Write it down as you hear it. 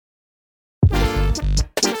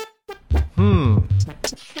Thank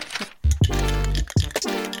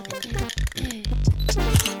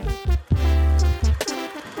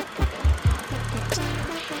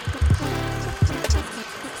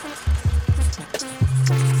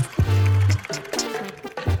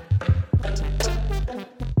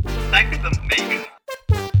the maker.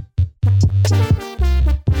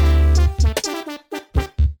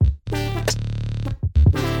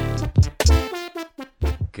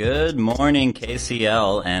 Good morning,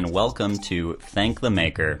 KCL, and welcome to Thank the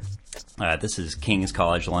Maker. This is King's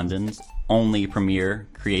College London's only premier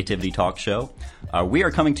creativity talk show. We are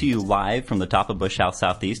coming to you live from the top of Bush House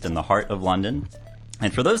Southeast in the heart of London.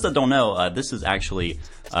 And for those that don't know, this is actually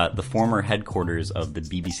the former headquarters of the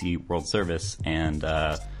BBC World Service, and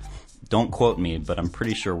don't quote me, but I'm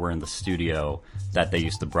pretty sure we're in the studio that they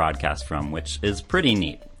used to broadcast from, which is pretty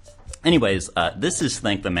neat. Anyways, this is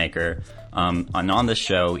Thank the Maker. And on this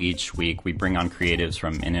show each week, we bring on creatives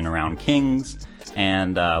from in and around King's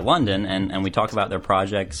and London, and we talk about their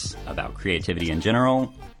projects, about creativity in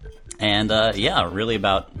general, and really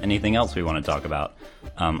about anything else we want to talk about.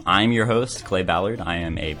 I'm your host, Clay Ballard. I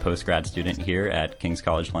am a postgrad student here at King's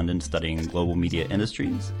College London studying global media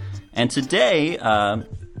industries. And today,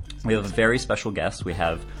 we have a very special guest. We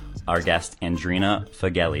have our guest, Andrina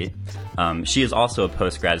Fageli. She is also a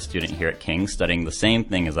postgrad student here at King's studying the same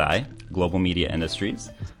thing as I, global media industries.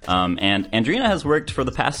 And Andrina has worked for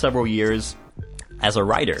the past several years as a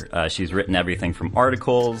writer. She's written everything from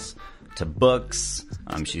articles to books.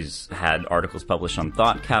 She's had articles published on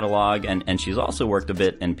Thought Catalog, and she's also worked a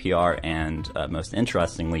bit in PR and, most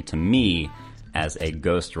interestingly to me, as a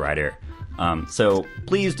ghostwriter. So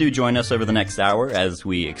please do join us over the next hour as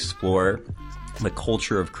we explore the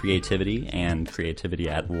culture of creativity and creativity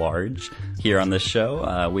at large here on this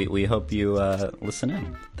show. We hope you listen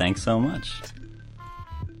in. Thanks so much.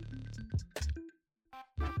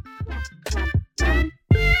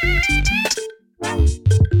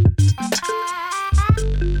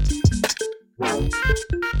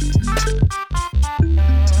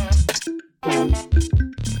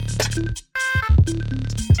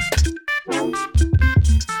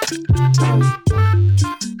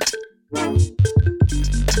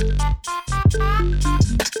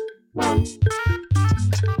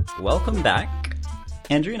 Welcome back.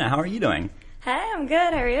 Andrina, how are you doing? Hey, I'm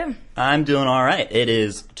good. How are you? I'm doing all right. It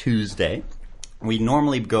is Tuesday. We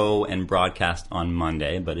normally go and broadcast on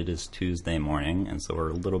Monday, but it is Tuesday morning, and so we're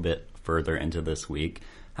a little bit further into this week.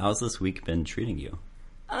 How's this week been treating you?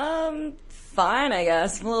 Fine, I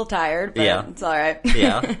guess. I'm a little tired, but it's all right.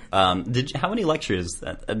 Yeah. How many lectures,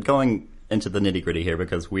 going into the nitty-gritty here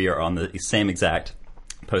because we are on the same exact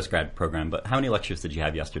postgrad program, but how many lectures did you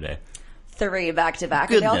have yesterday? 3 back-to-back.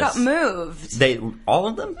 Goodness. They all got moved. All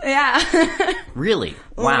of them? Yeah. Really?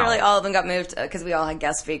 Wow. Literally all of them got moved because we all had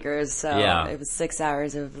guest speakers, so Yeah. it was 6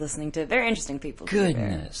 hours of listening to very interesting people.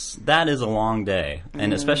 Goodness. That is a long day,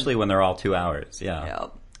 and especially when they're all 2 hours. Yeah.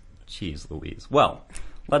 Yep. Jeez Louise. Well,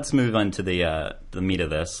 let's move on to the meat of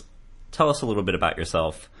this. Tell us a little bit about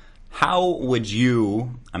yourself. How would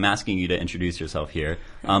you, I'm asking you to introduce yourself here,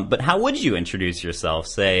 but how would you introduce yourself,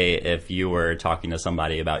 say, if you were talking to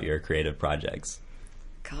somebody about your creative projects?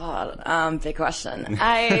 God, big question.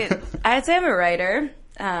 I'd say I'm a writer.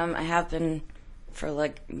 I have been for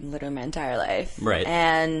literally my entire life. Right.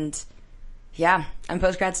 And yeah, I'm a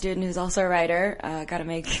postgrad student who's also a writer. Got to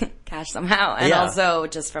make cash somehow, and also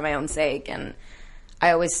just for my own sake. And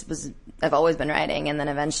I've always been writing, and then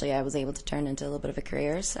eventually I was able to turn into a little bit of a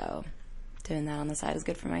career. So doing that on the side is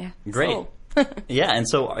good for my soul. Yeah, and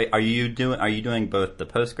so are you doing both the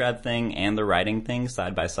postgrad thing and the writing thing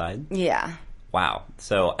side by side? Yeah. Wow.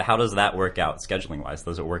 So how does that work out scheduling wise?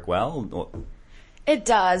 Does it work well? It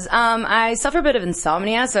does. I suffer a bit of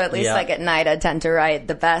insomnia, so at least at night I tend to write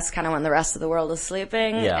the best kind of when the rest of the world is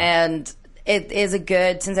sleeping. Yeah. And it is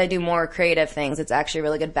since I do more creative things, it's actually a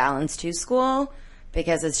really good balance to school.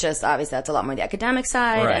 Because it's just, obviously, that's a lot more the academic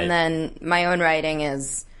side. Right. And then my own writing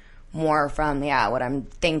is more from, what I'm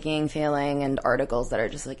thinking, feeling, and articles that are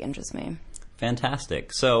just, interest me.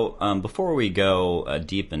 Fantastic. So before we go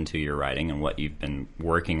deep into your writing and what you've been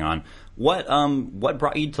working on, what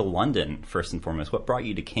brought you to London, first and foremost? What brought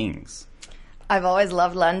you to King's? I've always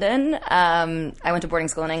loved London. I went to boarding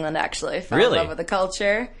school in England, actually. Fell in love with the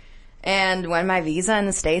culture. And when my visa in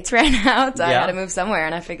the States ran out, I had to move somewhere.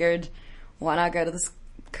 And I figured, why not go to this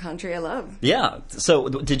country I love? Yeah. So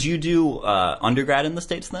did you do undergrad in the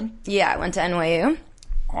States then? Yeah, I went to NYU.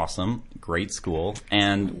 Awesome. Great school.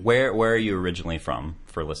 And where are you originally from,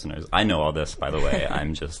 for listeners? I know all this, by the way.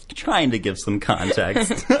 I'm just trying to give some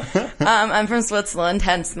context. I'm from Switzerland,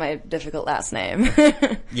 hence my difficult last name.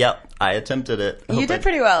 Yep, I attempted it. You did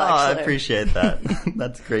pretty well, actually. I appreciate that.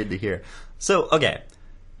 That's great to hear. So, okay,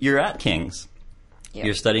 you're at King's. Yep.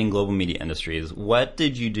 You're studying global media industries. What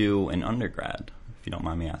did you do in undergrad, if you don't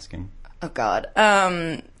mind me asking? Oh, God.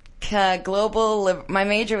 My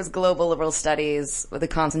major was global liberal studies with a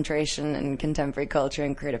concentration in contemporary culture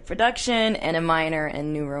and creative production, and a minor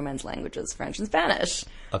in new Romance languages, French and Spanish.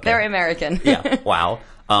 Okay. Very American. Yeah. Wow.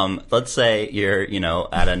 Let's say you're,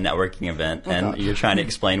 at a networking event and you're trying to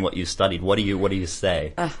explain what you studied. What do you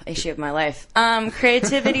say? Issue of my life.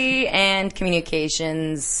 Creativity and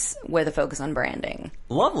communications with a focus on branding.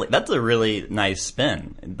 Lovely. That's a really nice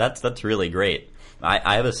spin. That's really great.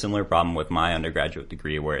 I have a similar problem with my undergraduate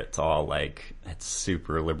degree where it's all it's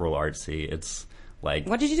super liberal artsy. It's like...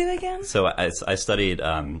 What did you do again? So I studied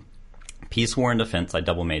peace, war, and defense. I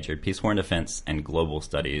double majored. Peace, war, and defense and global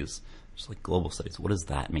studies. Just like global studies. What does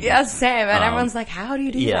that mean? Yeah, same. And everyone's like, how do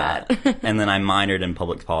you do that? And then I minored in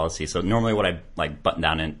public policy. So normally what I button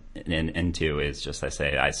down into is just I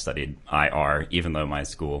say I studied IR, even though my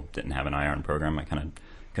school didn't have an IR program. I kind of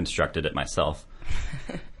constructed it myself.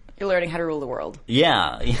 You're learning how to rule the world.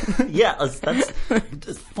 Yeah. That's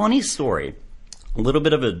a funny story. A little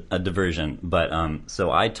bit of a diversion, but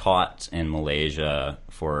so I taught in Malaysia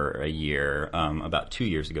for a year, about 2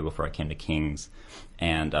 years ago before I came to King's.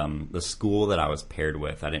 And the school that I was paired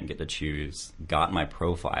with, I didn't get to choose, got my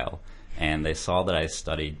profile. And they saw that I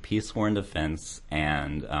studied peace, war, and defense,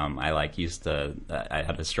 and I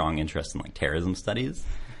had a strong interest in terrorism studies.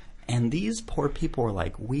 And these poor people were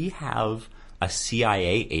like, we have a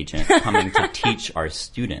CIA agent coming to teach our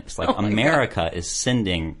students. America is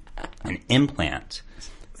sending an implant.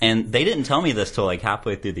 And they didn't tell me this till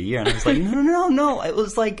halfway through the year. And I was like, no. It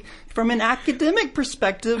was from an academic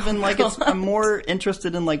perspective, and I'm more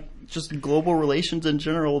interested in just global relations in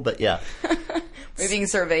general. But yeah. We're being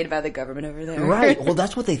surveyed by the government over there. Right. Well,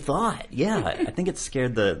 that's what they thought. Yeah. I think it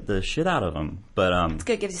scared the shit out of them. But it's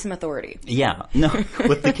good. It gives you some authority. Yeah. No,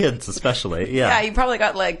 with the kids especially. Yeah. Yeah, you probably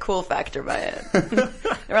got cool factor by it.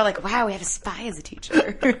 They were like, wow, we have a spy as a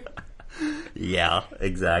teacher. Yeah,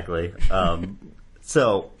 exactly.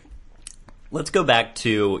 So let's go back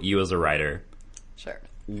to you as a writer. Sure.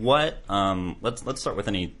 What? Let's start with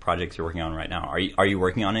any projects you're working on right now. Are you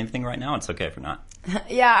working on anything right now? It's okay if you're not.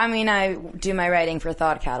 Yeah, I mean, I do my writing for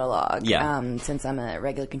Thought Catalog. Yeah. Since I'm a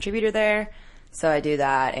regular contributor there, so I do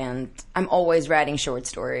that, and I'm always writing short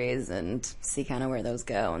stories and see kind of where those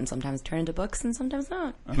go, and sometimes turn into books and sometimes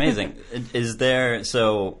not. Amazing.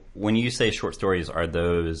 So when you say short stories, are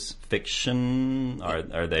those fiction? Are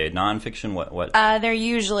they nonfiction? What? They're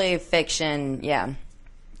usually fiction. Yeah.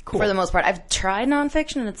 Cool. For the most part, I've tried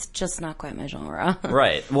nonfiction, and it's just not quite my genre.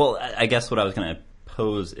 Right. Well, I guess what I was going to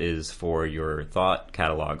pose is for your Thought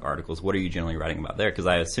Catalog articles, what are you generally writing about there? Because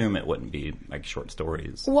I assume it wouldn't be short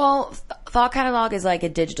stories. Well, Thought Catalog is a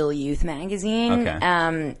digital youth magazine.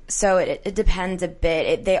 Okay. So it depends a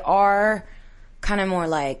bit. They are kind of more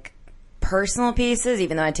personal pieces,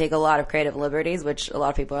 even though I take a lot of creative liberties, which a lot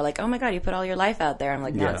of people are like, oh my God, you put all your life out there. I'm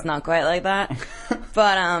like, no, It's not quite like that.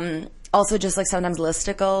 But also just sometimes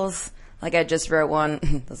listicles. I just wrote one,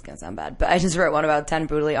 this is going to sound bad, but I just wrote one about 10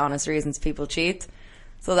 brutally honest reasons people cheat.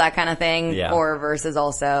 So that kind of thing. Yeah. Or versus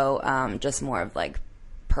also just more of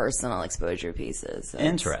personal exposure pieces. So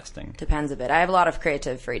interesting. Depends a bit. I have a lot of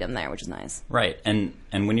creative freedom there, which is nice. Right. And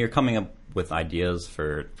when you're coming up with ideas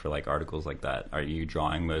for articles like that, are you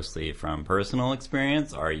drawing mostly from personal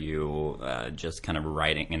experience? Are you just kind of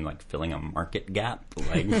writing and filling a market gap?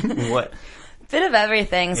 What? Bit of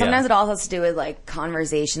everything. Sometimes it also has to do with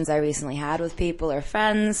conversations I recently had with people or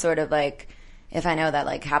friends, sort of if I know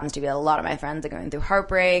that happens to be a lot of my friends are going through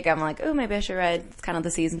heartbreak, I'm like, oh, maybe I should write. It's kind of the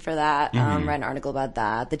season for that. Write an article about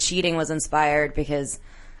that. The cheating was inspired because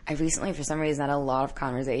I recently, for some reason, had a lot of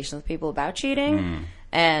conversations with people about cheating,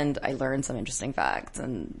 and I learned some interesting facts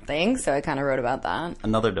and things. So I kind of wrote about that.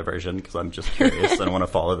 Another diversion, because I'm just curious. I don't want to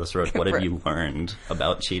follow this road. What have you learned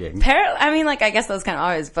about cheating? I mean, I guess those kind of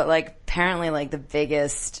always, but apparently, the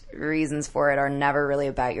biggest reasons for it are never really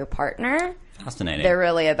about your partner. Fascinating. They're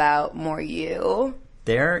really about more you.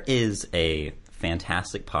 There is a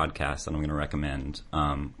fantastic podcast that I'm going to recommend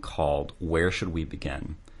called Where Should We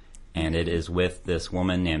Begin? And it is with this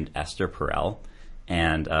woman named Esther Perel.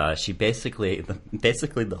 And she basically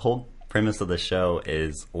the whole premise of the show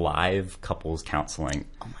is live couples counseling.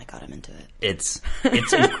 Oh my God, I'm into it.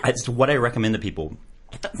 It's what I recommend to people.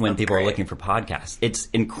 when people are looking for podcasts. It's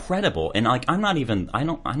incredible. And like, I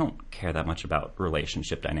don't care that much about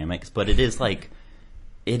relationship dynamics, but it is like,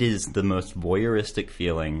 it is the most voyeuristic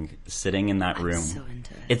feeling sitting in that room. I'm so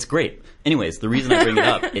into it. It's great. Anyways, the reason I bring it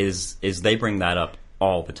up is they bring that up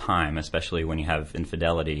all the time, especially when you have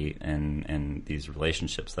infidelity and these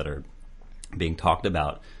relationships that are being talked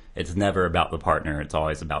about. It's never about the partner. It's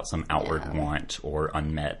always about some outward want or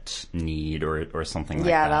unmet need or something like that.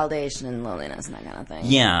 Yeah, validation and loneliness and that kind of thing.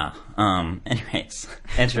 Yeah. Anyways,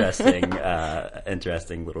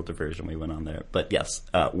 interesting little diversion we went on there. But yes,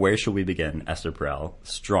 where should we begin? Esther Perel,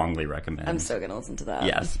 strongly recommend. I'm so going to listen to that.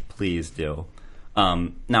 Yes, please do.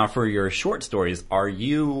 Now, for your short stories, are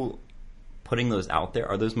you putting those out there?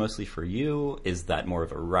 Are those mostly for you? Is that more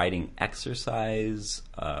of a writing exercise?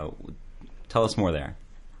 Tell us more there.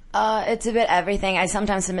 It's a bit everything. I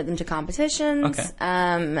sometimes submit them to competitions. Okay.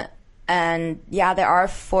 And yeah, there are,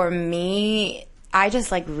 for me, I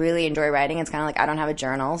just like really enjoy writing. It's kind of like I don't have a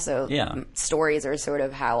journal, so stories are sort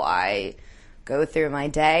of how I go through my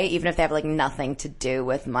day, even if they have like nothing to do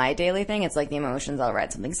with my daily thing. It's like the emotions. I'll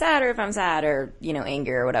write something sad, or if I'm sad, or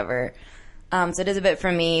anger or whatever. So it is a bit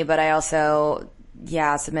for me, but I also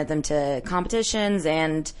submit them to competitions.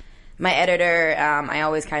 And my editor, I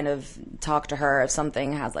always kind of talk to her if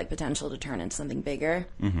something has like potential to turn into something bigger.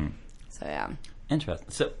 Mm-hmm. So yeah. Interesting.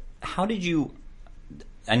 So how did you?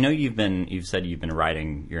 I know you've said you've been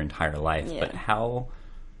writing your entire life, but how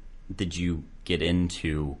did you get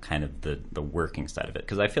into kind of the working side of it?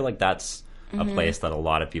 Because I feel like that's a place that a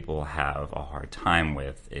lot of people have a hard time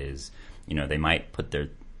with. Is they might put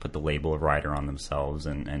the label of writer on themselves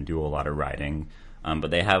and do a lot of writing, but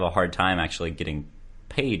they have a hard time actually getting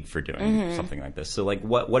paid for doing something like this. So like,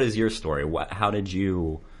 what is your story? How did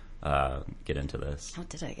you get into this? How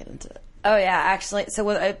did I get into it? Oh yeah, actually, so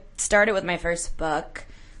I started with my first book,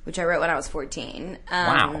 which I wrote when I was 14.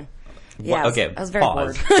 Wow. Yeah, okay. I was very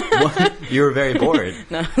bored. You were very bored.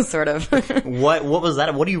 No, sort of. What was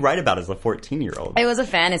that? What do you write about as a 14-year-old? It was a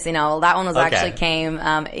fantasy novel. That one was actually came.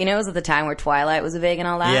 It was at the time where Twilight was big and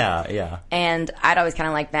all that. Yeah. And I'd always kind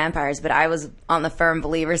of liked vampires, but I was on the firm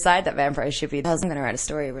believer side that vampires should be. I was going to write a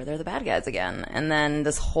story where they're the bad guys again, and then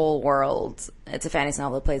this whole world. It's a fantasy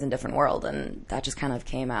novel that plays in a different world, and that just kind of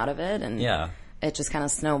came out of it, and it just kind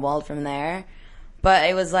of snowballed from there. But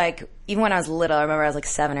it was like, even when I was little, I remember I was like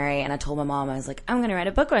 7 or 8, and I told my mom, I was like, I'm going to write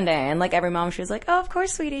a book one day. And like every mom, she was like, oh, of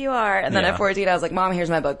course, sweetie, you are. And then at 14, I was like, Mom,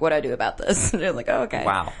 here's my book. What do I do about this? And she was like, oh, okay.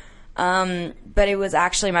 Wow. But it was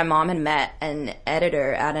actually, my mom had met an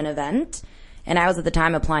editor at an event, and I was at the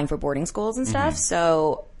time applying for boarding schools and stuff.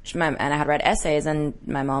 So, and I had read essays, and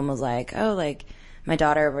my mom was like, oh, like, my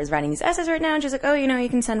daughter was writing these essays right now. And she's like, oh, you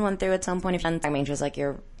can send one through at some point. I mean, she was like,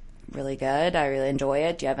 you're really good. I really enjoy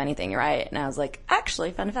it. Do you have anything you write? And I was like,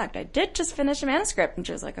 actually, fun fact, I did just finish a manuscript. And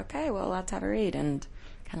she was like, okay, well, let's have a read, and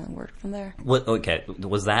kind of worked from there. Okay,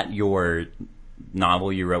 was that your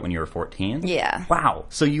novel you wrote when you were 14? Yeah. Wow.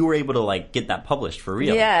 So you were able to like get that published for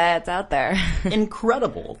real? Yeah, it's out there.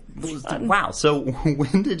 Incredible. Wow. So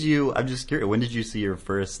when did you? I'm just curious. When did you see your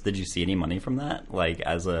first? Did you see any money from that? Like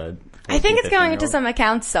as a 14, I think it's going into some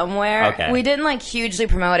accounts somewhere. Okay. We didn't like hugely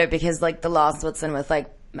promote it because like the law splits in with like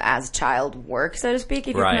as child work, so to speak,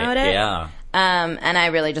 if you promote it. Yeah. And I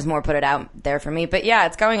really just more put it out there for me. But yeah,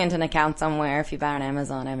 it's going into an account somewhere. If you buy on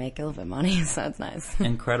Amazon, I make a little bit of money, so it's nice.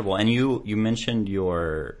 Incredible. And you mentioned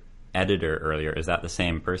your editor earlier. Is that the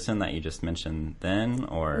same person that you just mentioned then,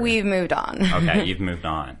 or we've moved on? Okay, you've moved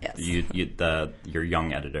on. Yes. Your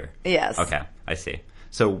young editor. Yes. Okay, I see.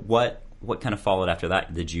 So what kind of followed after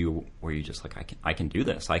that? Were you just like, I can do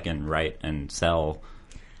this. I can write and sell.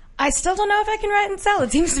 I still don't know if I can write and sell.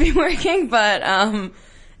 It seems to be working, but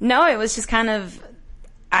no, it was just kind of,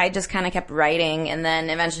 I just kind of kept writing, and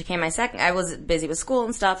then eventually came my second. I was busy with school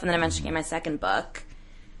and stuff, and then eventually came my second book.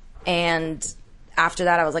 And after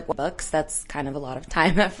that, I was like, well, books, that's kind of a lot of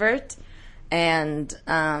time effort. And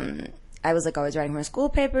I was like always writing my school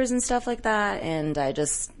papers and stuff like that, and I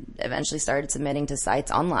just eventually started submitting to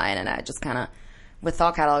sites online, and I just kind of, with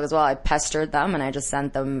Thought Catalog as well, I pestered them, and I just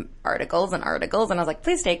sent them articles, and I was like,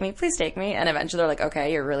 please take me. And eventually they're like,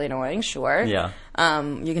 okay, you're really annoying, sure. Yeah.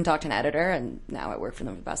 You can talk to an editor, and now I work for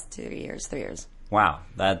them for the past 3 years. Wow,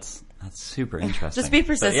 that's super interesting. Just be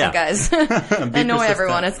persistent, guys. Annoy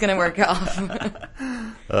everyone, it's going to work off.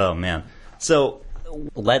 Oh, man. So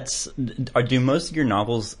do most of your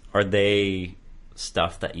novels, are they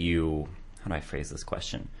stuff that how do I phrase this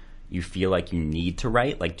question? You feel like you need to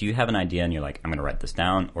write? Like, do you have an idea and you're like, I'm going to write this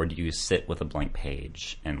down? Or do you sit with a blank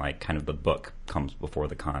page and like kind of the book comes before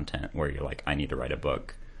the content where you're like, I need to write a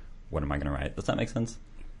book. What am I going to write? Does that make sense?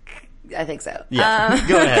 I think so. Yeah,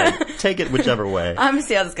 go ahead. Take it whichever way. I'm gonna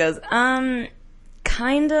see how this goes.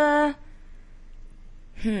 Kinda.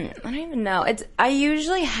 I don't even know. I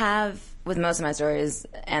usually have, with most of my stories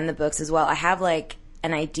and the books as well, I have like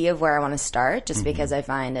an idea of where I want to start, just because I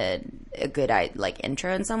find it a good like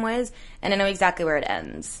intro in some ways, and I know exactly where it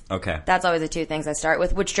ends. Okay. That's always the two things I start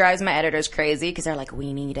with, which drives my editors crazy because they're like,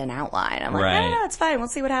 "We need an outline." I'm like, Right. "No, it's fine. We'll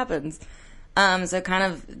see what happens." So kind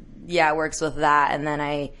of, it works with that, and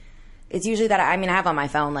then it's usually that I have on my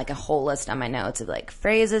phone like a whole list on my notes of like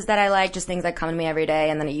phrases that I like, just things that come to me every day,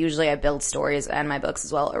 and then I build stories and my books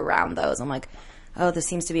as well around those. I'm like, oh, this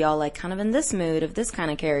seems to be all like kind of in this mood of this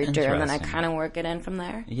kind of character, and then I kind of work it in from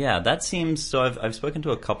there. Yeah, that seems so. I've spoken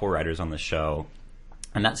to a couple writers on the show,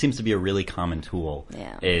 and that seems to be a really common tool.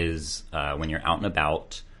 Yeah. Is when you're out and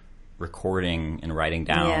about, recording and writing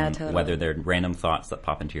down, totally. whether they're random thoughts that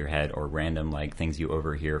pop into your head or random like things you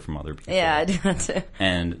overhear from other people. Yeah, I do that too.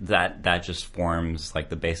 And that just forms like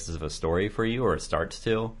the basis of a story for you, or it starts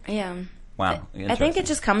to. Yeah. Wow. I think it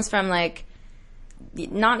just comes from like,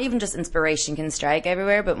 not even just inspiration can strike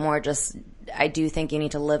everywhere, but more just, I do think you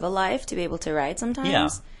need to live a life to be able to write sometimes. Yeah.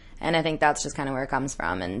 And I think that's just kind of where it comes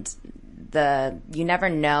from. And you never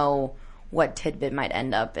know what tidbit might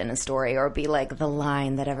end up in a story or be like the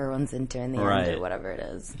line that everyone's into in the end or whatever it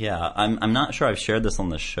is. Yeah, I'm not sure I've shared this on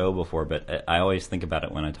the show before, but I always think about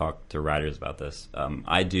it when I talk to writers about this.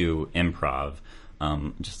 I do improv.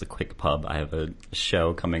 Just a quick pub. I have a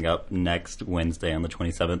show coming up next Wednesday on the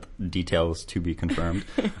 27th. Details to be confirmed.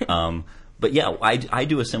 But yeah, I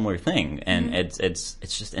do a similar thing, and it's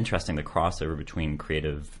just interesting, the crossover between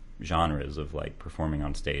creative genres of like performing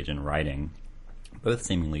on stage and writing, both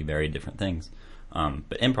seemingly very different things.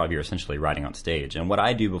 But improv, you're essentially writing on stage. And what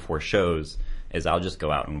I do before shows is I'll just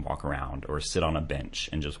go out and walk around or sit on a bench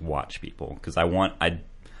and just watch people, because I want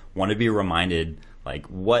to be reminded, like,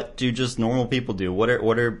 what do just normal people do? What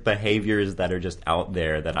are behaviors that are just out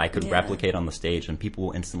there that I could replicate on the stage and people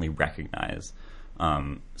will instantly recognize?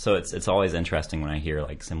 So it's always interesting when I hear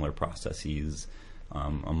like similar processes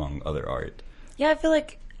among other art. Yeah, I feel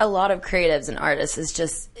like a lot of creatives and artists is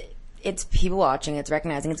just, it's people watching, it's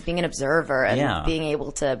recognizing, it's being an observer and being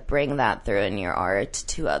able to bring that through in your art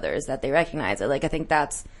to others, that they recognize it. Like, I think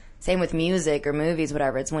that's same with music or movies,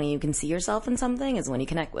 whatever. It's when you can see yourself in something is when you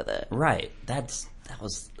connect with it. Right. That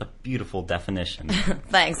was a beautiful definition.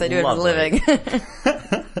 Thanks. I do it for a living.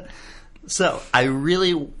 So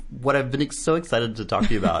what I've been so excited to talk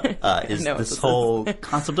to you about is this whole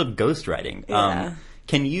concept of ghostwriting. Yeah.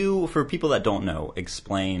 Can you, for people that don't know,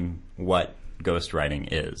 explain what ghostwriting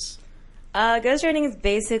is? Ghostwriting is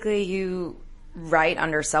basically you write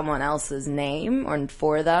under someone else's name or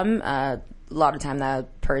for them. A lot of time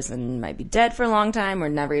that person might be dead for a long time or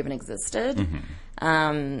never even existed.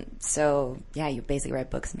 So yeah, you basically write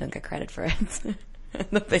books and don't get credit for it.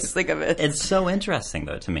 The basic of it. It's so interesting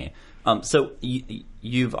though to me. So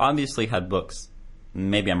you've obviously had books,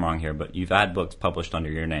 maybe I'm wrong here, but you've had books published under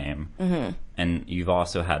your name, and you've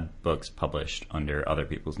also had books published under other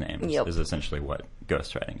people's names. Yep. Is essentially what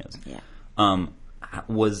ghostwriting is. Yeah.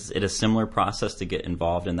 Was it a similar process to get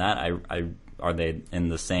involved in that? Are they in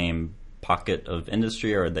the same pocket of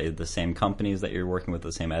industry, or are they the same companies that you're working with,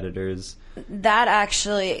 the same editors? That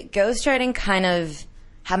actually, ghostwriting kind of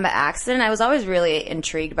happened by accident. I was always really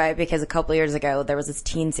intrigued by it because a couple years ago there was this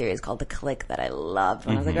teen series called The Click that I loved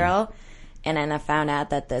when I was a girl, and then I found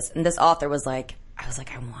out that this author was like, I was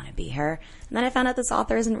like, I want to be her. And then I found out this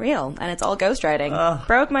author isn't real, and it's all ghostwriting.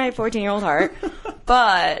 Broke my 14-year-old heart.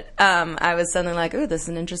 But I was suddenly like, ooh, this is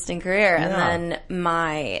an interesting career. Yeah. And then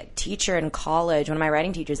my teacher in college, one of my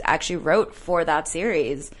writing teachers, actually wrote for that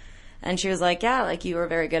series. And she was like, yeah, like you were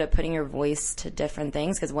very good at putting your voice to different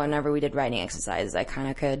things, because whenever we did writing exercises, I kind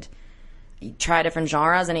of could try different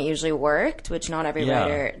genres, and it usually worked, which not every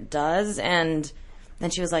writer does. And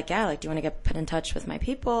then she was like, yeah, like, do you want to get put in touch with my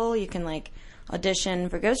people? You can like audition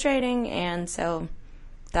for ghostwriting. And so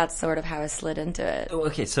that's sort of how I slid into it.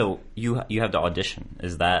 Okay, so you have to audition.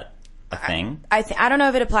 Is that a thing? I don't know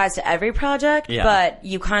if it applies to every project, but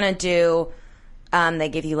you kind of do. They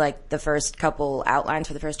give you like the first couple outlines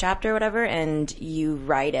for the first chapter or whatever, and you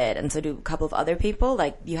write it. And so do a couple of other people.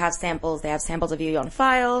 Like, you have samples. They have samples of you on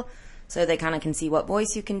file, so they kind of can see what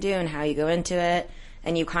voice you can do and how you go into it.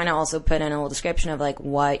 And you kind of also put in a little description of like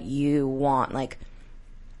what you want, like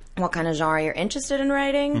what kind of genre you're interested in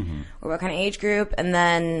writing, or what kind of age group. And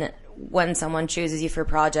then when someone chooses you for a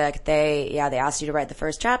project, they ask you to write the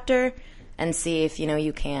first chapter and see if,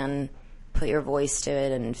 you can put your voice to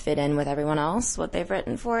it and fit in with everyone else, what they've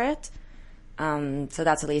written for it. So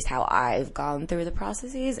that's at least how I've gone through the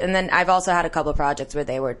processes. And then I've also had a couple of projects where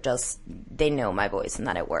they know my voice and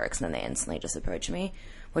that it works, and then they instantly just approach me,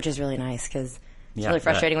 which is really nice because it's really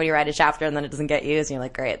frustrating when you write a chapter and then it doesn't get used, and you're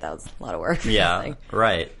like, great, that was a lot of work. Yeah,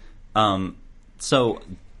 right. So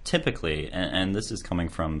typically, and this is coming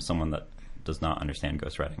from someone that does not understand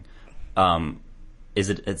ghostwriting,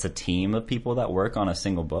 it's a team of people that work on a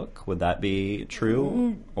single book? Would that be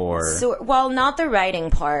true? Or well, not the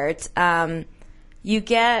writing part. You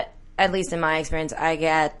get, at least in my experience, I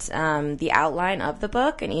get the outline of the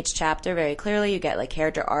book and each chapter very clearly. You get like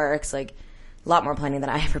character arcs, like a lot more planning than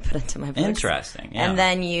I ever put into my books. Interesting. Yeah. And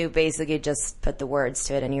then you basically just put the words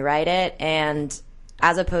to it and you write it. And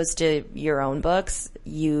as opposed to your own books,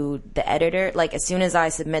 the editor, like as soon as I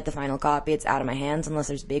submit the final copy, it's out of my hands unless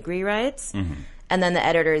there's big rewrites. Mm-hmm. And then the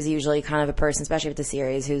editor is usually kind of a person, especially with the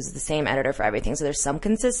series, who's the same editor for everything. So there's some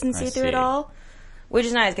consistency through it all, which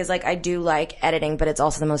is nice because like I do like editing, but it's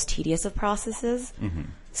also the most tedious of processes. Mm-hmm.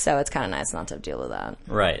 So it's kind of nice not to deal with that.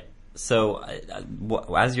 Right. So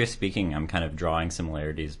as you're speaking, I'm kind of drawing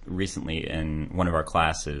similarities. Recently in one of our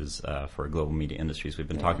classes for Global Media Industries, we've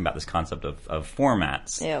been talking about this concept of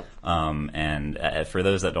formats. Yep. And for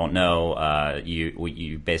those that don't know,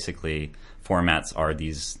 you basically, formats are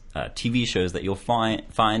these TV shows that you'll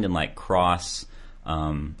find in like across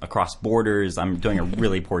borders. I'm doing a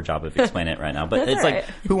really poor job of explaining it right now, but it's like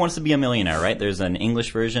Who Wants to Be a Millionaire, right? There's an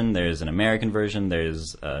English version, there's an American version,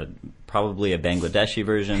 there's probably a Bangladeshi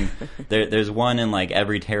version. There's one in like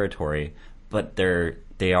every territory, but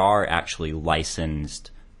they are actually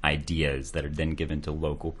licensed ideas that are then given to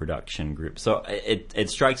local production groups. So it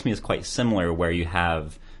strikes me as quite similar, where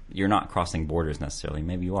you're not crossing borders necessarily.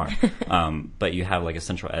 Maybe you are. But you have like a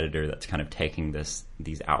central editor that's kind of taking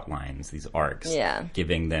these outlines, these arcs,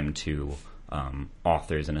 giving them to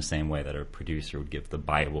authors in the same way that a producer would give the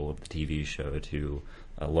Bible of the TV show to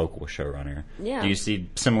a local showrunner. Yeah. Do you see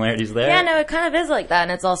similarities there? Yeah, no, it kind of is like that.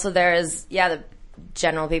 And it's also the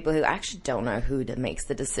general people who actually don't know who makes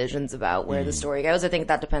the decisions about where the story goes. I think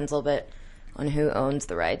that depends a little bit on who owns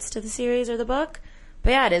the rights to the series or the book.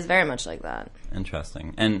 But yeah, it is very much like that.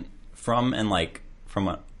 Interesting. And from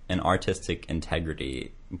an artistic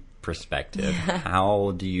integrity perspective,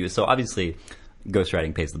 how do you? So obviously,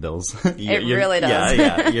 ghostwriting pays the bills. It really does.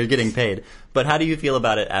 Yeah, you're getting paid. But how do you feel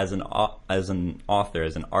about it as an author,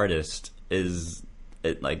 as an artist? Is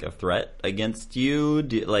it like a threat against you?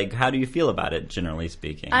 How do you feel about it, generally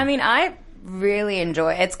speaking? I mean, I really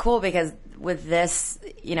enjoy it. It's cool because with this,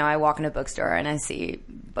 I walk in a bookstore and I see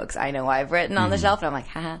books I know I've written on the shelf, and I'm like,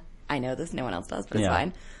 haha, I know this. No one else does, but it's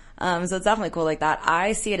fine. So it's definitely cool like that.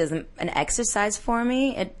 I see it as an exercise for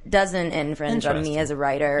me. It doesn't infringe on me as a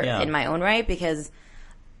writer in my own right, because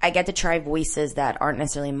I get to try voices that aren't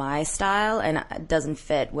necessarily my style, and it doesn't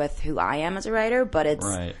fit with who I am as a writer, but it's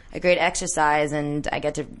a great exercise, and I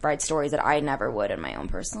get to write stories that I never would in my own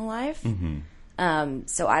personal life. Mm-hmm.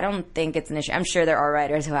 So I don't think it's an issue. I'm sure there are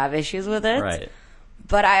writers who have issues with it. Right.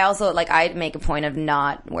 But I also, I make a point of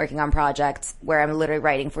not working on projects where I'm literally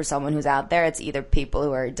writing for someone who's out there. It's either people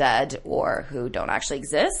who are dead or who don't actually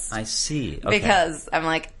exist. I see. Okay. Because I'm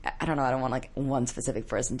like, I don't know, I don't want one specific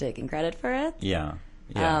person taking credit for it. Yeah.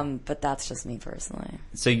 But that's just me personally.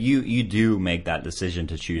 So you do make that decision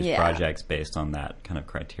to choose projects based on that kind of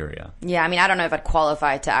criteria. Yeah, I mean, I don't know if I'd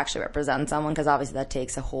qualify to actually represent someone, because obviously that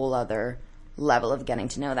takes a whole other level of getting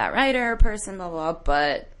to know that writer, person, blah, blah, blah.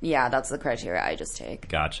 But yeah, that's the criteria I just take.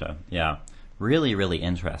 Gotcha. Yeah. Really, really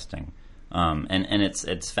interesting. And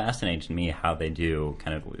it's fascinating to me how they do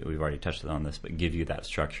kind of, we've already touched on this, but give you that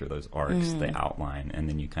structure, those arcs, the outline, and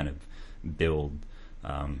then you kind of build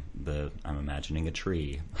I'm imagining a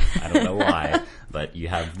tree. I don't know why, but you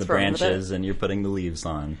have the branches and you're putting the leaves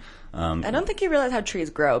on. I don't think you realize how trees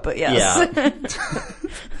grow, but yes. Yeah.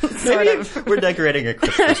 Maybe we're decorating a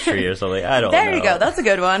Christmas tree or something. I don't know. There you go. That's a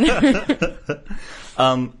good one.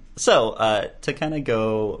 So to kind of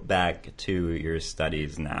go back to your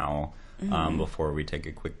studies now, before we take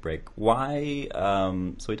a quick break, why?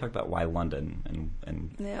 So we talked about why London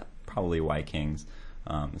and probably why King's.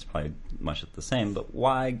 It's probably much the same, but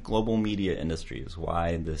why Global Media Industries?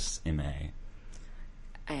 Why this MA?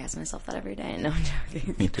 I ask myself that every day. No, I'm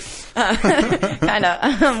joking. Me too. Kind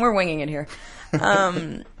of. We're winging it here.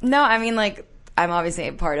 No, I mean, I'm obviously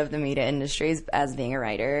a part of the media industries as being a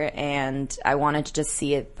writer, and I wanted to just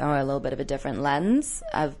see it through a little bit of a different lens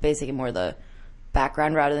of basically more the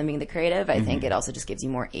background rather than being the creative. I think it also just gives you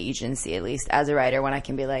more agency, at least as a writer, when I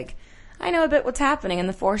can be like, I know a bit what's happening and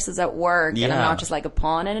the forces at work, and I'm not just like a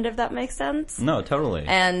pawn in it, if that makes sense. No, totally.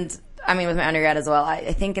 And I mean, with my undergrad as well,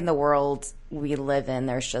 I think in the world we live in,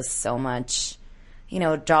 there's just so much,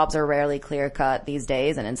 jobs are rarely clear cut these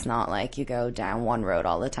days, and it's not like you go down one road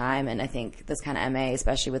all the time. And I think this kind of MA,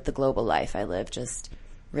 especially with the global life I live, just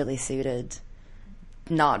really suited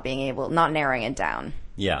not narrowing it down.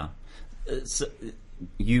 Yeah. So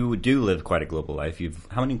you do live quite a global life.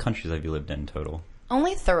 How many countries have you lived in total?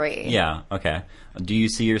 Only 3. Yeah. Okay. Do you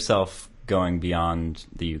see yourself going beyond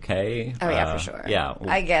the UK? Oh yeah, for sure. Yeah.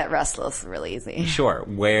 I get restless really easy. Sure.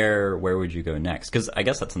 Where would you go next? Because I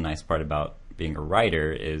guess that's a nice part about being a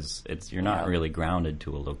writer is you're not really grounded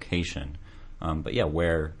to a location. But yeah,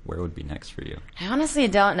 where would be next for you? I honestly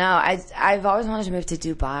don't know. I've always wanted to move to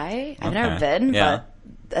Dubai. I've never been, but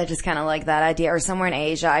I just kind of like that idea. Or somewhere in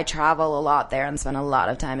Asia. I travel a lot there and spend a lot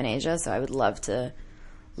of time in Asia, so I would love to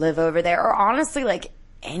live over there. Or honestly, like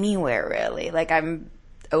anywhere really. Like I'm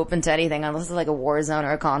open to anything unless it's like a war zone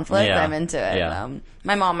or a conflict. Yeah. I'm into it. Yeah.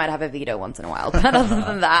 My mom might have a veto once in a while, but other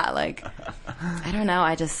than that, like I don't know.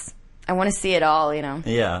 I want to see it all,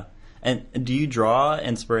 Yeah. And do you draw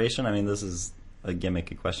inspiration? I mean, this is a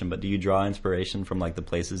gimmicky question, but do you draw inspiration from like the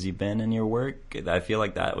places you've been in your work? I feel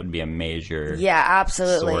like that would be a major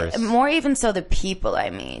absolutely source. More even so the people I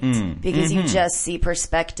meet, because you just see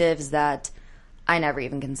perspectives that I never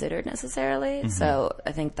even considered necessarily. So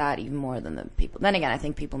I think that even more than the people. Then again, I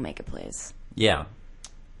think people make a place. Yeah.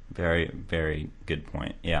 Very, very good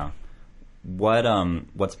point. Yeah.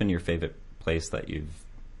 What's been your favorite place that you've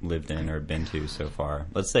lived in or been to so far?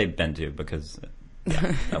 Let's say been to, because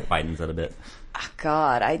that widens it a bit. Oh,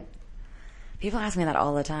 God, people ask me that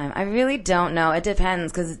all the time. I really don't know. It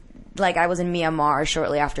depends, because like I was in Myanmar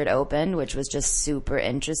shortly after it opened, which was just super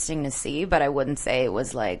interesting to see, but I wouldn't say it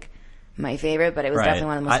was like my favorite, but it was definitely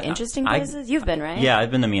one of the most interesting places. You've been, right? Yeah, I've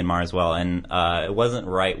been to Myanmar as well, and it wasn't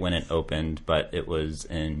right when it opened, but it was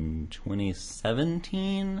in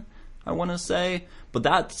 2017, I want to say.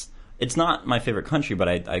 But it's not my favorite country, but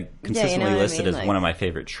I consistently list it as one of my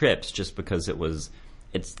favorite trips, just because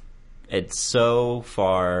it's so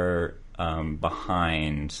far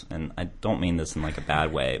behind, and I don't mean this in like a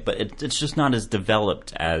bad way, but it's just not as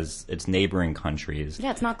developed as its neighboring countries.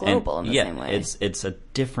 Yeah, it's not global in the same way. It's a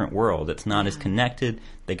different world. It's not as connected.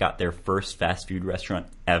 They got their first fast food restaurant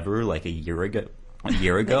ever like a year ago.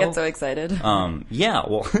 They get so excited. Yeah,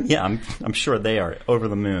 well, yeah, I'm sure they are over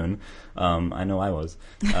the moon. I know I was.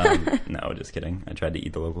 No, just kidding. I tried to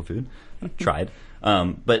eat the local food. Tried.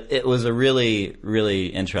 But it was a really, really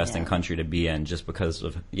interesting country to be in, just because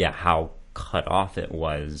of how cut off it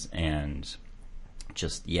was, and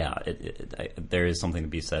just there is something to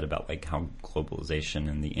be said about like how globalization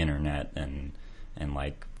and the internet and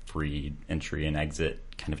like free entry and exit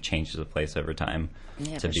kind of changes a place over time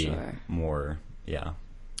to be more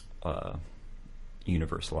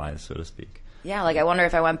universalized, so to speak. Yeah, like I wonder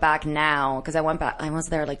if I went back now, because I was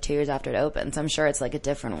there like 2 years after it opened, so I'm sure it's like a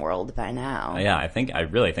different world by now. Yeah, I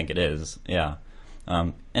really think it is. Yeah.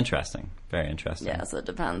 Interesting. Very interesting. Yeah, so it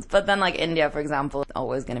depends. But then like India, for example, is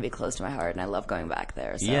always going to be close to my heart, and I love going back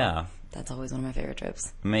there. So that's always one of my favorite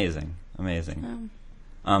trips. Amazing.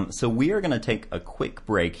 So we are going to take a quick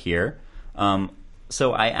break here.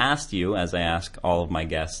 So I asked you, as I ask all of my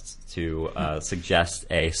guests, to suggest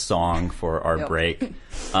a song for our break.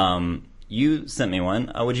 You sent me one.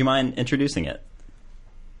 Would you mind introducing it?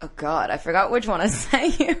 Oh, God. I forgot which one I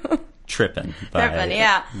sent you. Trippin'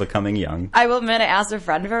 by Becoming Young. I will admit I asked a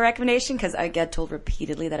friend for a recommendation because I get told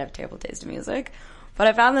repeatedly that I have terrible taste in music. But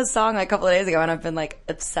I found this song like a couple of days ago, and I've been like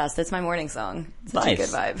obsessed. It's my morning song. It's such a good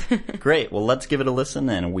vibe. Great. Well, let's give it a listen,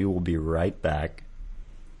 and we will be right back.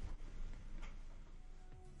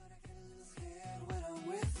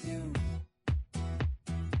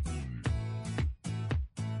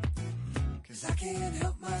 I can't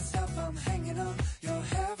help myself, I'm hanging on your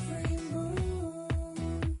every move.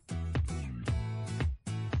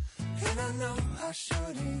 And I know I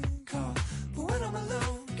shouldn't call, but when I'm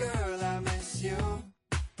alone, girl, I miss you.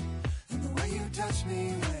 And the way you touched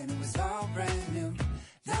me when it was all brand new.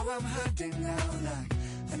 Now I'm hurting now like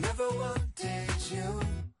I never wanted you.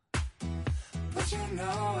 But you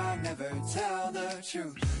know I never tell the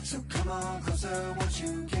truth. So come on closer, won't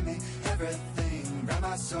you give me everything? Wrap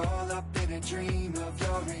my soul up in a dream of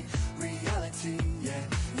your reality, yeah.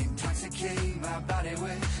 Intoxicate my body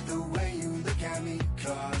with the way you look at me.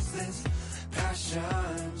 Cause this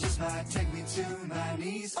passion just might take me to my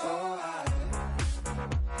knees. Oh,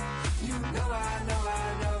 you know I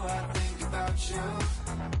think about you.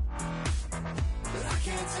 But I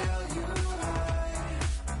can't tell you why.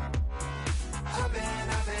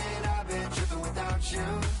 I've been tripping without you.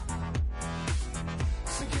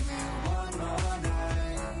 So give me one more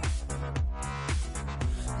night.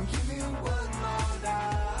 Give me one more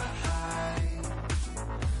night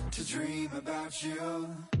to dream about about you.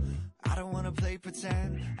 I don't wanna play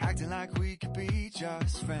pretend, acting like we could be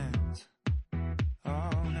just friends. Oh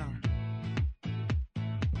no.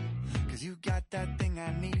 Cause you got that thing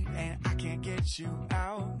I need, and I can't get you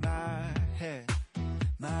out my head.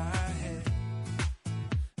 And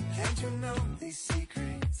you know these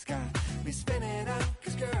secrets got me spinning out.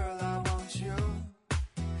 Cause girl, I want you.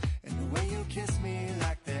 And the way you kiss me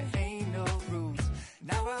like there ain't no rules.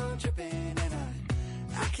 Now I'm tripping and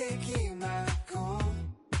I can't keep my cool.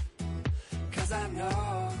 Cause I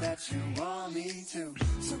know that you want me to.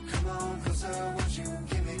 So come on closer, won't you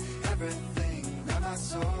give me everything? Wrap my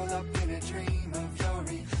soul up in a dream of your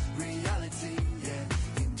reality, yeah.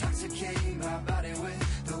 Intoxicate my body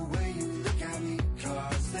with the way you look at me.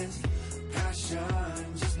 Cause this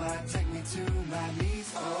passion just might take me to my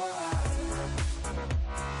knees. Oh,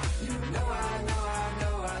 you know I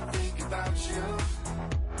think about you.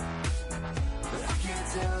 But I can't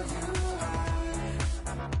tell you why.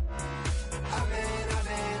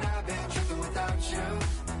 I've been tripping without you.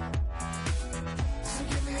 So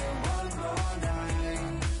give me one more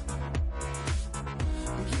night.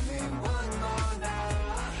 Give me one more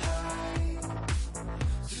night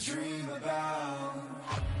to dream about.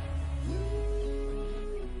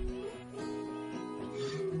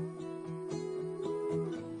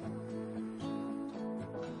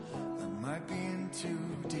 I might be in too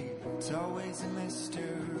deep. It's always a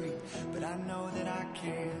mystery, but I know that I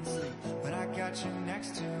can't sleep when I got you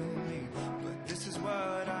next to me. But this is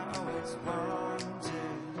what I always wanted.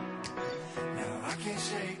 Now I can't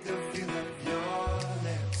shake the feel of your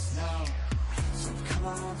lips now. So come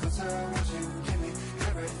on closer, won't you give me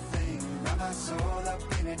everything? Wrap my soul up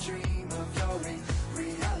in a dream of your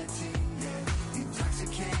reality, yeah.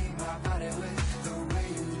 Intoxicate my body with the way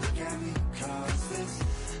you look at me. Cause this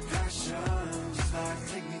passion just might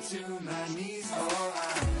take me to my knees. Oh,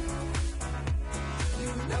 you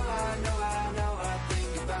know I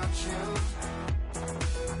think about you.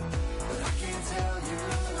 But I can't tell you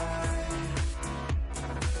why.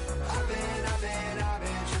 I've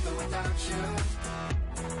been tripping without you.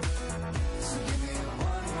 So give me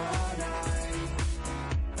one more night.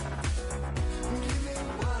 Give me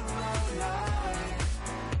one more night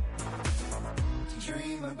to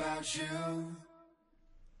dream about you.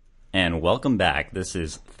 And welcome back. This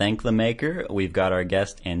is Thank the Maker. We've got our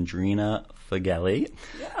guest, Andrina Fagelli.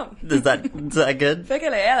 Yeah. Is that good?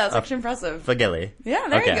 Fagelli, yeah, that's actually impressive. Fagelli. Yeah,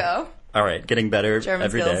 there you go. All right, getting better German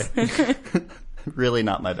every day. skills. Really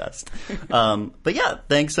not my best. But yeah,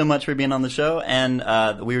 thanks so much for being on the show. And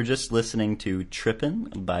we were just listening to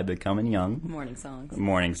Trippin' by Becoming Young. Morning songs.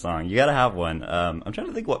 Morning song. You gotta have one. I'm trying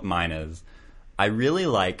to think what mine is. I really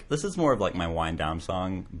like, this is more of like my wind down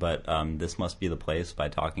song, but This Must Be the Place by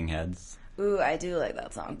Talking Heads. Ooh, I do like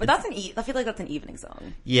that song. But that's I feel like that's an evening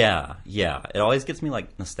song. Yeah. It always gets me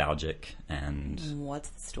like nostalgic and... What's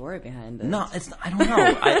the story behind it? No, I don't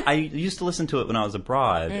know. I used to listen to it when I was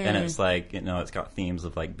abroad, and it's like, it's got themes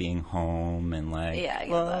of like being home and like... Yeah, I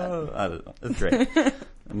get that. I don't know. It's great.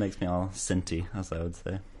 It makes me all cinty, as I would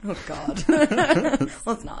say. Oh, God.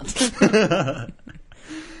 Let's not.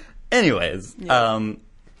 Anyways,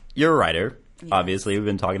 you're a writer. Yes. Obviously, we've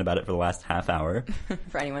been talking about it for the last half hour.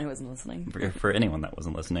 For anyone who wasn't listening. For anyone that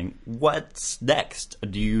wasn't listening. What's next?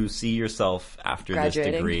 Do you see yourself after this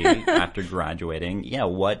degree, after graduating? Yeah,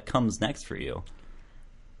 what comes next for you?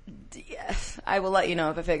 Yeah, I will let you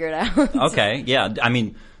know if I figure it out. Okay, yeah. I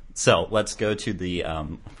mean, so let's go to the,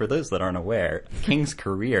 for those that aren't aware, King's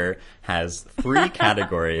Career has 3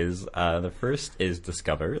 categories. The first is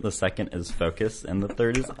Discover, the second is Focus, and the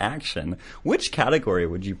third is Action. Which category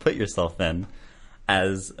would you put yourself in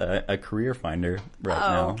as a career finder right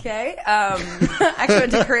now? Okay. Actually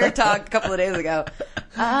went to Career Talk a couple of days ago.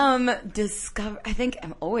 Discover, I think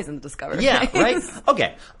I'm always in the Discover. Yeah, phase. right?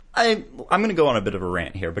 Okay. I'm going to go on a bit of a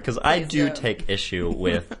rant here because I do take issue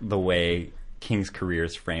with the way King's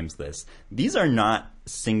Careers frames this. These are not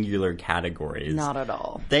singular categories. Not at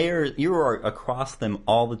all. You are across them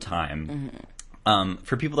all the time. Mm-hmm.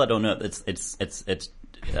 For people that don't know, it's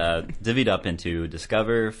divvied up into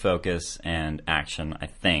Discover, Focus, and Action. I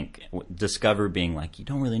think Discover being like you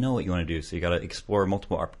don't really know what you want to do, so you got to explore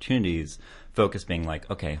multiple opportunities. Focus being like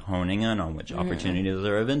okay, honing in on which opportunities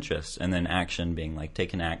are of interest, and then Action being like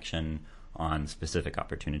taking action on specific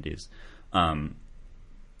opportunities.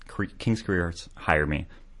 King's Careers, hire me,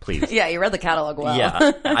 please. Yeah, you read the catalog well.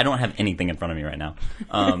 Yeah, I don't have anything in front of me right now.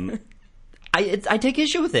 I take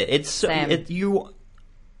issue with it. It's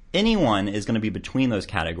anyone is going to be between those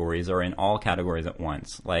categories or in all categories at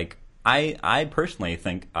once. Like I personally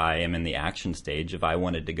think I am in the action stage. If I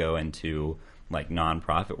wanted to go into like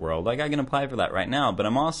nonprofit world, like I can apply for that right now. But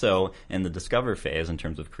I'm also in the discover phase in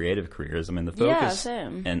terms of creative careers. I'm in the focus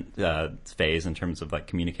and phase in terms of like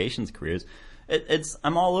communications careers.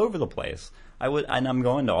 I'm all over the place. And I'm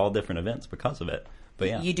going to all different events because of it. But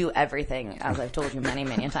yeah, you do everything, as I've told you many,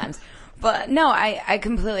 many times. But no, I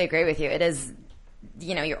completely agree with you. It is,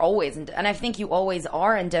 you're always and I think you always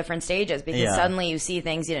are in different stages because suddenly you see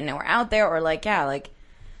things you didn't know were out there, or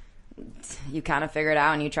you kind of figure it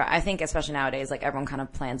out and you try. I think especially nowadays, like everyone kind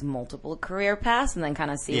of plans multiple career paths and then kind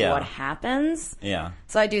of see what happens. Yeah.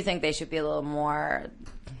 So I do think they should be a little more,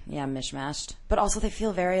 mishmashed. But also they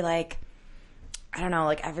feel very like, I don't know,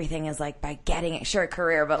 like everything is like by getting it, sure,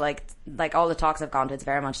 career, but like all the talks I've gone to, it's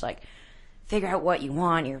very much like figure out what you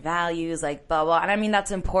want, your values, like blah, blah. And I mean,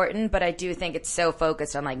 that's important, but I do think it's so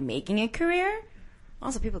focused on like making a career.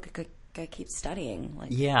 Also, people could keep studying. Like,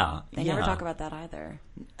 they never talk about that either.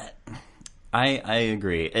 I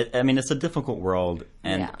agree. It's a difficult world,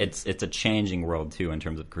 and it's a changing world too in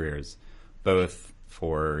terms of careers, both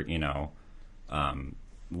for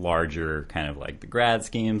larger kind of like the grad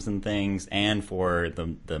schemes and things, and for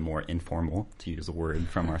the more informal, to use a word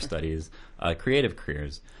from our studies, creative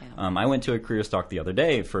careers. Yeah. I went to a careers talk the other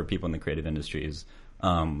day for people in the creative industries,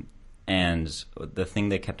 and the thing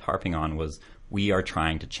they kept harping on was, we are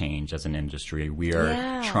trying to change as an industry. We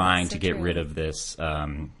are trying to get rid of this,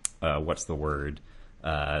 what's the word?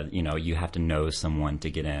 You have to know someone to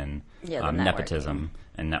get in. Nepotism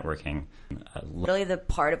and networking. Really the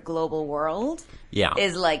part of global world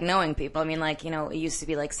is like knowing people. I mean, it used to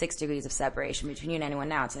be like 6 degrees of separation between you and anyone.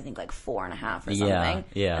 Now it's, I think, like 4.5 or something.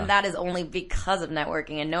 Yeah. And that is only because of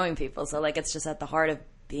networking and knowing people. So, it's just at the heart of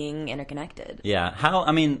being interconnected. Yeah.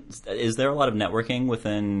 Is there a lot of networking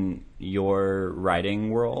within your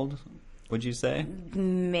writing world, would you say?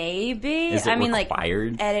 Maybe. Is it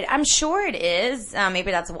required? I'm sure it is.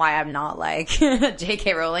 Maybe that's why I'm not like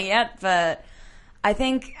J.K. Rowling yet, but I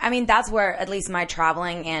think, that's where at least my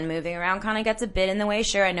traveling and moving around kind of gets a bit in the way.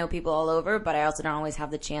 Sure, I know people all over, but I also don't always have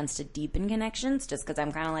the chance to deepen connections just because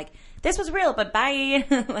I'm kind of like, this was real, but bye.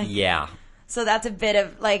 So that's a bit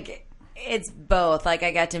of it's both. I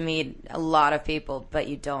get to meet a lot of people, but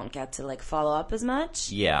you don't get to follow up as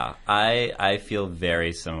much. Yeah, I feel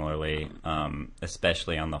very similarly,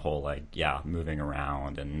 especially on the whole moving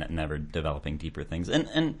around and never developing deeper things.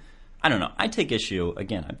 And I don't know. I take issue,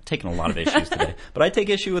 again, I've taken a lot of issues today, but I take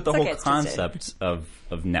issue with the whole concept of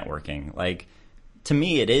networking. To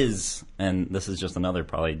me, it is, and this is just another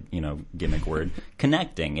probably, gimmick word,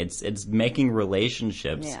 connecting. It's making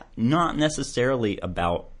relationships, not necessarily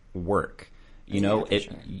about work. One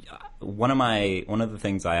of the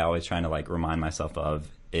things I always try to remind myself of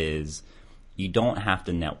is you don't have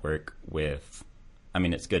to network with,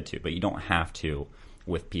 it's good to, but you don't have to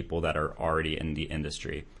with people that are already in the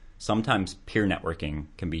industry. Sometimes peer networking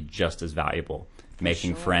can be just as valuable.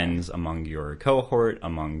 Making friends among your cohort,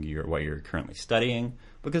 among what you're currently studying,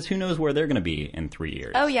 because who knows where they're going to be in 3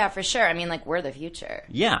 years. Oh yeah, for sure. We're the future.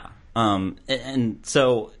 Yeah. And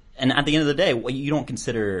at the end of the day, you don't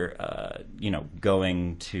consider,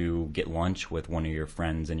 going to get lunch with one of your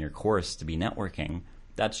friends in your course to be networking.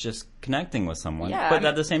 That's just connecting with someone. Yeah, but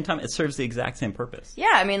at the same time, it serves the exact same purpose.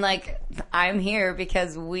 Yeah, I'm here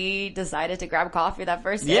because we decided to grab coffee that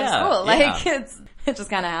first day of school. It just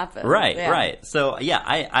kind of happened. Right. So,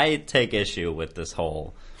 I take issue with this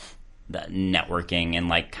whole that networking and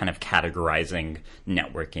kind of categorizing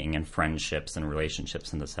networking and friendships and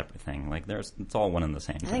relationships into separate thing. It's all one and the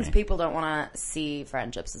same. I think people don't want to see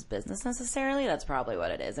friendships as business necessarily. That's probably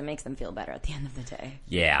what it is. It makes them feel better at the end of the day.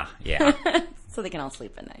 Yeah. So they can all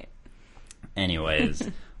sleep at night. Anyways,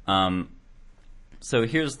 so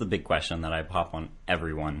here's the big question that I pop on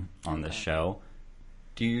everyone on this show.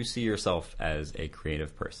 Do you see yourself as a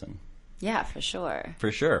creative person? Yeah, for sure.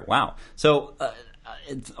 For sure. Wow. So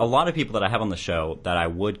it's a lot of people that I have on the show that I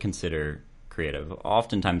would consider creative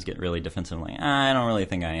oftentimes get really defensive, I don't really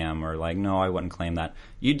think I am, or no, I wouldn't claim that.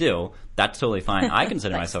 You do. That's totally fine. I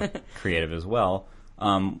consider myself creative as well.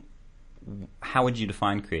 How would you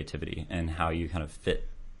define creativity and how you kind of fit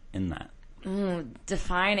in that?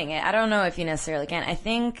 Defining it. I don't know if you necessarily can. I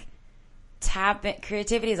think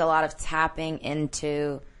creativity is a lot of tapping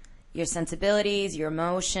into your sensibilities, your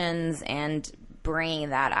emotions, and bringing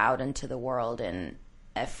that out into the world in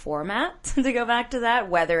a format, to go back to that,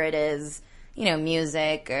 whether it is,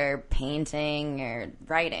 music or painting or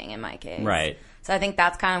writing in my case. Right. So I think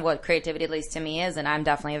that's kind of what creativity, at least to me, is, and I'm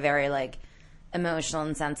definitely a very, emotional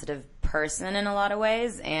and sensitive person in a lot of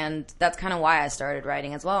ways, and that's kind of why I started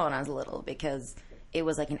writing as well when I was little, because it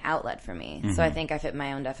was an outlet for me. Mm-hmm. So I think I fit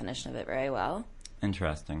my own definition of it very well.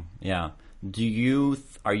 Interesting. Yeah.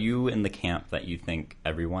 Are you in the camp that you think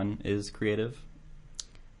everyone is creative?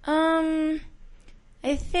 I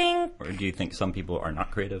think... Or do you think some people are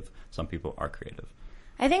not creative, some people are creative?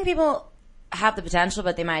 I think people have the potential,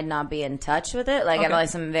 but they might not be in touch with it. Like, I know like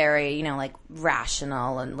some very, you know, like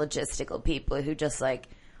rational and logistical people who just like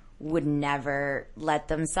would never let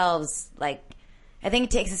themselves like. I think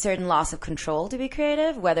it takes a certain loss of control to be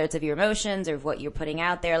creative, whether it's of your emotions or of what you're putting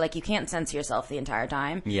out there. Like, you can't censor yourself the entire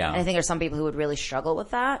time. Yeah. And I think there's some people who would really struggle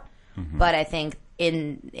with that. Mm-hmm. But I think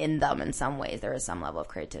in them, in some ways, there is some level of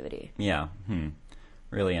creativity. Yeah.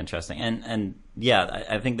 Really interesting. And yeah,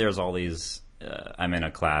 I think there's all these. I'm in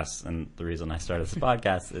a class, and the reason I started this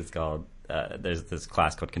podcast is called. There's this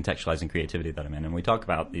class called Contextualizing Creativity that I'm in, and we talk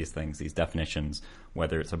about these things, these definitions,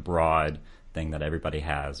 whether it's a broad thing that everybody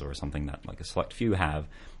has or something that like a select few have.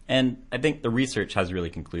 And I think the research has really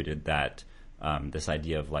concluded that this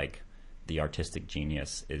idea of like the artistic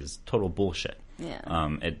genius is total bullshit.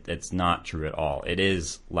 Yeah. It's not true at all. It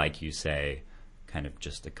is, like you say, kind of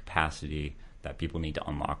just a capacity that people need to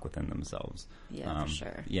unlock within themselves. Yeah, for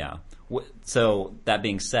sure. Yeah. So that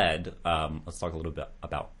being said, let's talk a little bit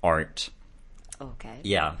about art. Okay.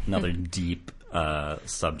 Yeah, another deep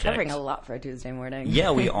subject. Covering a lot for a Tuesday morning.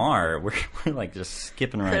 Yeah, we are. We're like just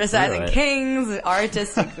skipping right criticizing through it. kings,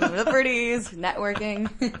 artistic liberties, networking.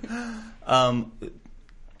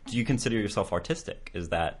 Do you consider yourself artistic? Is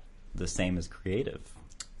that the same as creative?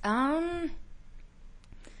 I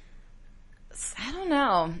don't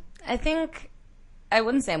know. I think I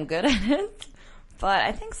wouldn't say I'm good at it, but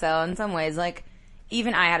I think so in some ways. Like,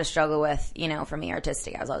 even I had a struggle with, you know, for me,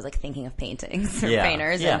 artistic. I was always like thinking of paintings or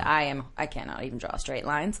painters, and I cannot even draw a straight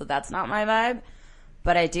line, so that's not my vibe.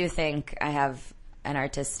 But I do think I have an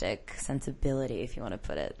artistic sensibility, if you want to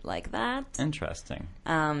put it like that. Interesting.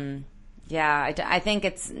 Yeah, I think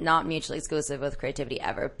it's not mutually exclusive with creativity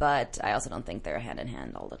ever, but I also don't think they're hand in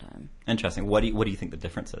hand all the time. Interesting. What do you think the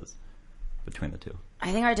difference is between the two?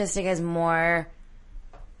 I think artistic is more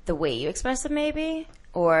the way you express it, maybe,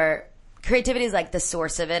 or creativity is like the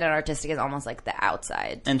source of it, and artistic is almost like the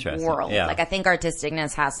outside world. Yeah. Like, I think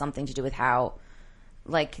artisticness has something to do with how,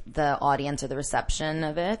 like, the audience or the reception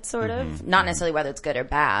of it, sort of. Not necessarily whether it's good or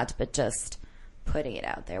bad, but just putting it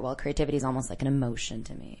out there. Well, creativity is almost like an emotion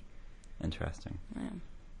to me. Interesting. Yeah.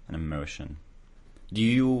 An emotion.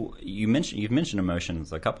 You've mentioned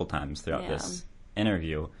emotions a couple times throughout this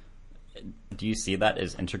interview. Do you see that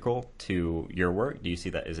as integral to your work? Do you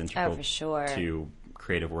see that as integral for sure. to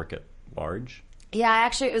creative work at large? Yeah,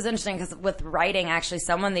 actually, it was interesting because with writing, actually,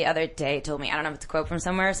 someone the other day told me, I don't know if it's a quote from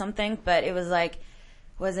somewhere or something, but it was like,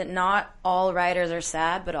 was it not all writers are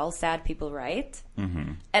sad, but all sad people write?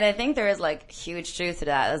 Mm-hmm. And I think there is like huge truth to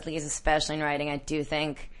that, at least especially in writing. I do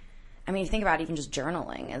think, I mean, think about even just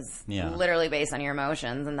journaling is literally based on your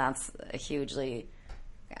emotions, and that's a hugely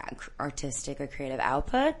artistic or creative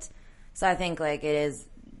output. So I think like it is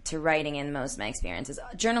to writing in most of my experiences.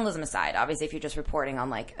 Journalism aside, obviously if you're just reporting on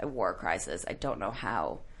like a war crisis, I don't know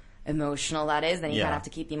how emotional that is. Then you kind of have to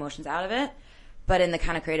keep the emotions out of it. But in the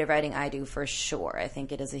kind of creative writing I do, for sure, I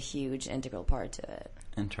think it is a huge integral part to it.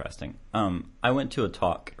 Interesting. I went to a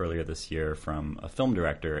talk earlier this year from a film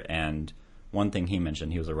director, and one thing he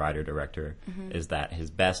mentioned, he was a writer-director, is that his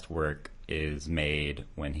best work is made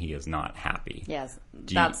when he is not happy. Yes,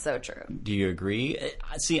 that's so true. Do you agree?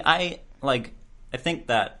 See, I think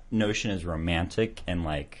that notion is romantic and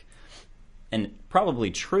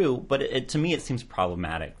probably true, but to me it seems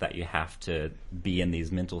problematic that you have to be in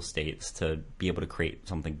these mental states to be able to create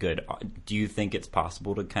something good. Do you think it's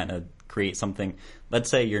possible to kind of create something? Let's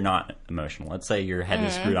say you're not emotional. Let's say your head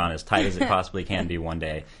is screwed on as tight as it possibly can be one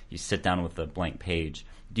day. You sit down with a blank page.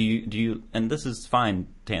 Do you, and this is fine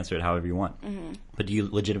to answer it however you want, but do you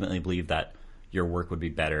legitimately believe that your work would be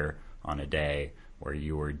better on a day where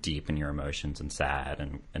you were deep in your emotions and sad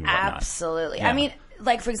and whatnot? Absolutely. Yeah. I mean,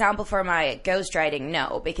 like, for example, for my ghostwriting,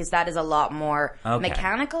 no, because that is a lot more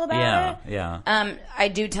mechanical about it. Yeah. I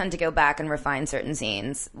do tend to go back and refine certain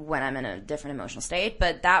scenes when I'm in a different emotional state,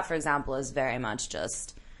 but that, for example, is very much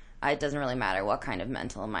just, it doesn't really matter what kind of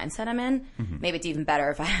mental mindset I'm in. Maybe it's even better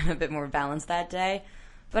if I have a bit more balance that day.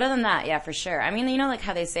 But other than that, yeah, for sure. I mean, you know, like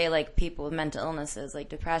how they say, like, people with mental illnesses, like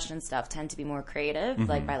depression and stuff, tend to be more creative,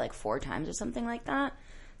 like by like 4 times or something like that.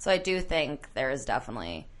 So I do think there is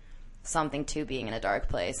definitely something to being in a dark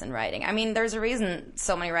place and writing. I mean, there's a reason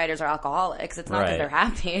so many writers are alcoholics. It's not because they're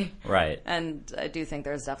happy. Right. And I do think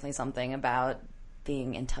there's definitely something about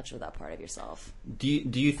being in touch with that part of yourself. Do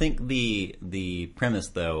you think the premise,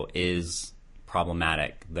 though, is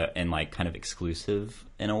problematic and like kind of exclusive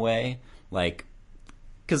in a way? Like,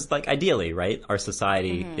 because, like, ideally, right, our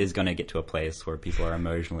society is going to get to a place where people are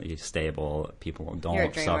emotionally stable, people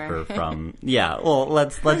don't suffer from. Yeah, well,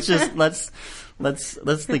 let's think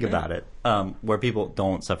about it. Where people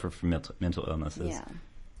don't suffer from mental illnesses. Yeah.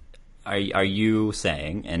 Are you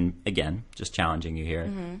saying, and again, just challenging you here,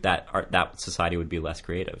 that that society would be less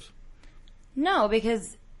creative? No,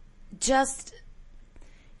 because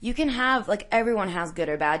you can have, like, everyone has good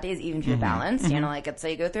or bad days, even if you're balanced. You know, like, let's say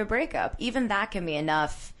you go through a breakup. Even that can be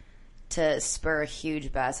enough to spur a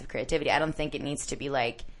huge burst of creativity. I don't think it needs to be,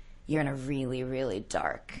 like, you're in a really, really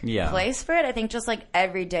dark place for it. I think just, like,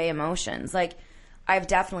 everyday emotions. Like, I've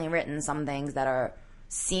definitely written some things that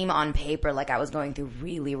seem on paper like I was going through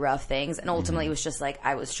really rough things, and ultimately it was just, like,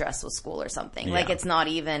 I was stressed with school or something. Yeah. Like, it's not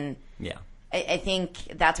even... Yeah. I think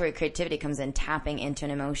that's where creativity comes in, tapping into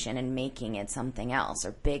an emotion and making it something else,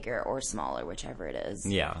 or bigger or smaller, whichever it is.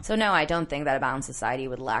 Yeah. So no, I don't think that a balanced society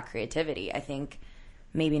would lack creativity. I think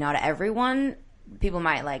maybe not everyone. People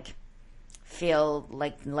might, like, feel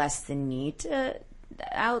like less the need to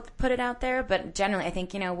put it out there, but generally, I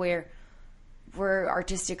think, you know, we're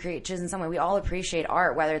artistic creatures in some way. We all appreciate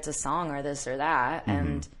art, whether it's a song or this or that,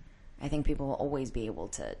 and I think people will always be able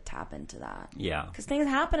to tap into that. Yeah. Because things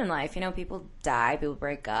happen in life. You know, people die, people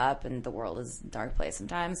break up, and the world is a dark place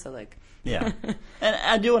sometimes. So, like... Yeah. And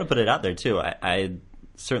I do want to put it out there, too. I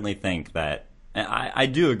certainly think that... I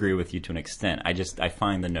do agree with you to an extent. I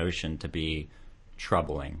find the notion to be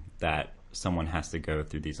troubling that someone has to go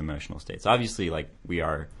through these emotional states. Obviously, like,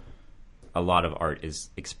 a lot of art is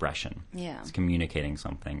expression. Yeah. It's communicating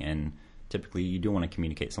something. And typically you do want to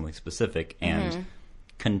communicate something specific. And...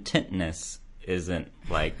 contentness isn't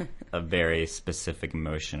like a very specific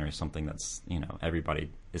emotion or something that's, you know,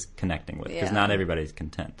 everybody is connecting with, because not everybody's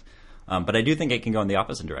content. But I do think it can go in the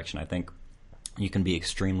opposite direction. I think you can be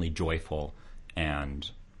extremely joyful and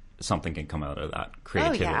something can come out of that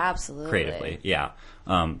creativity. Oh, yeah, absolutely. Creatively, yeah.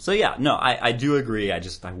 So, yeah, no, I do agree. I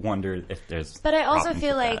wonder if there's But I also problems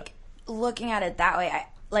feel with like looking at it that way,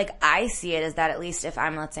 I see it as that at least if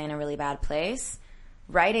I'm, let's say, in a really bad place,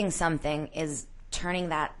 writing something is turning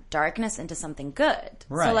that darkness into something good.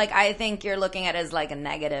 Right. So, like, I think you're looking at it as, like, a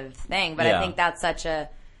negative thing, but I think that's then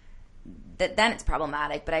it's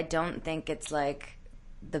problematic, but I don't think it's, like,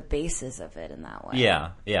 the basis of it in that way. Yeah,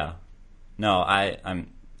 yeah. No, I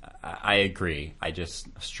agree. I just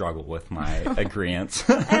struggle with my agreeance.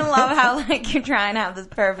 I love how, like, you try and have this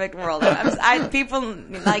perfect world. People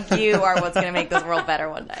like you are what's going to make this world better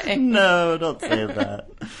one day. No, don't say that.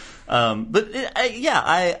 But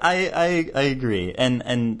I agree,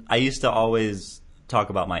 and I used to always talk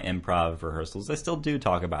about my improv rehearsals. I still do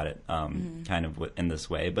talk about it, kind of in this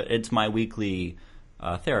way, but it's my weekly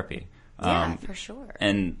therapy. Yeah, for sure.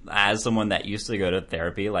 And as someone that used to go to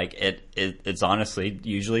therapy, like it's honestly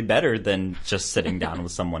usually better than just sitting down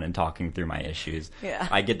with someone and talking through my issues. Yeah.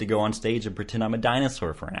 I get to go on stage and pretend I'm a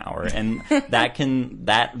dinosaur for an hour, and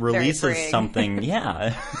that releases something.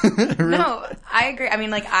 Yeah. No, I agree. I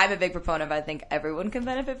mean, like, I'm a big proponent of, I think everyone can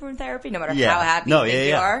benefit from therapy, no matter how happy you think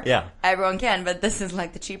you are. Yeah. Everyone can, but this is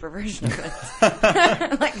like the cheaper version of it.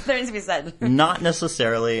 Like, there needs to be said. Not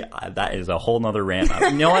necessarily. That is a whole nother rant.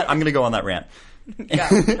 You know what? I'm going to go on that rant.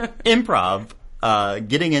 Improv,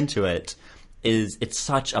 getting into it, it's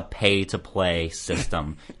such a pay-to-play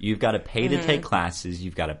system. You've got to pay to take classes.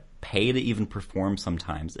 You've got to pay to even perform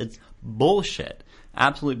sometimes. It's bullshit.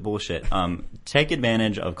 Absolute bullshit. Take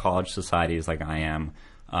advantage of college societies like I am.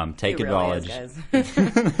 Take advantage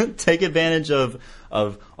of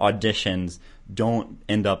auditions. Don't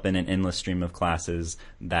end up in an endless stream of classes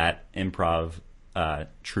that improv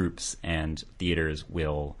troupes and theaters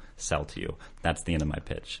will sell to you. That's the end of my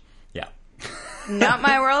pitch. Yeah. Not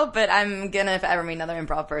my world, but I'm gonna, if I ever meet another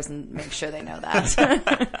improv person, make sure they know that.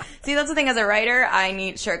 See, that's the thing. As a writer,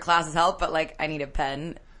 classes help, but, like, I need a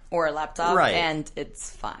pen or a laptop, and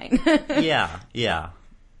it's fine. Yeah.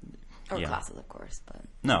 Or classes, of course, but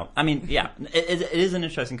no, I mean, yeah, it is an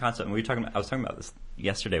interesting concept. And I was talking about this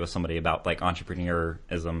yesterday with somebody about, like,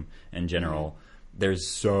 entrepreneurism in general. There's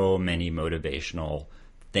so many motivational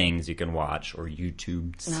things you can watch, or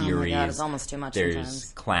YouTube series. Oh my God, it's almost too much There's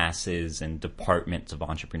sometimes. Classes and departments of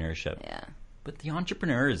entrepreneurship. Yeah. But the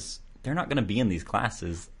entrepreneurs, they're not going to be in these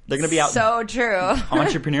classes. They're going to be out so true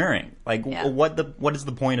entrepreneuring. Like, what is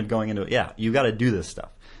the point of going into it? Yeah, you got to do this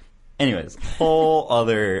stuff. Anyways, whole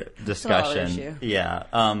other discussion. issue.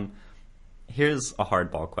 Yeah. Here's a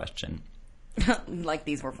hardball question. Like,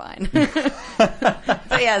 these were fine. But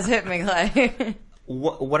yes, hit me, Clay.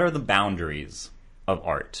 What are the boundaries of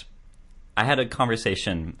art? I had a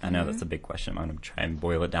conversation. I know that's a big question. I'm going to try and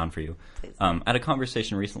boil it down for you. Please. I had a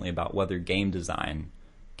conversation recently about whether game design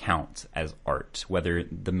counts as art, whether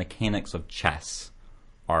the mechanics of chess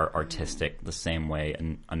are artistic the same way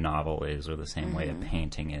a novel is, or the same way a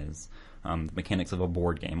painting is, the mechanics of a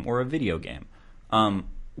board game or a video game.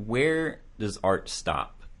 Where does art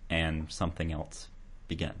stop and something else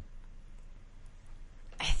begin?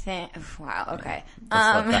 I think. Wow. Okay.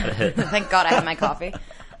 Let's let that hit. Thank God I had my coffee.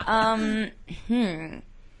 I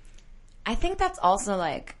think that's also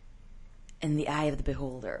like in the eye of the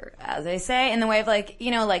beholder, as they say, in the way of like,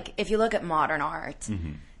 you know, like if you look at modern art,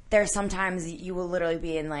 there's sometimes you will literally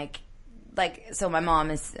be in like, so my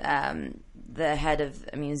mom is the head of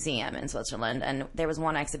a museum in Switzerland, and there was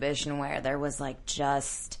one exhibition where there was like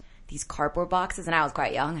just these cardboard boxes, and I was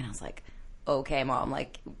quite young, and I was like, okay, Mom,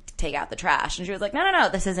 like take out the trash. And she was like, no,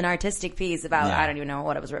 this is an artistic piece about, I don't even know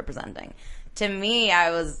what it was representing. To me,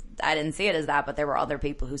 I didn't see it as that, but there were other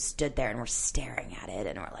people who stood there and were staring at it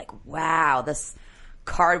and were like, wow, this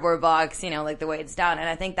cardboard box, you know, like the way it's done. And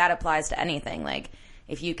I think that applies to anything. Like,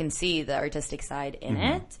 if you can see the artistic side in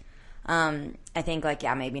it, I think like,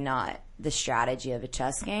 yeah, maybe not the strategy of a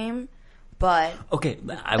chess game, but okay,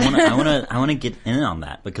 I want to get in on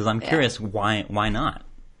that because I'm curious why not?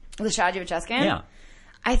 The strategy of a chess game? Yeah.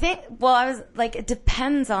 I think, well, I was like, it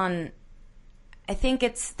depends on, I think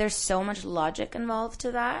there's so much logic involved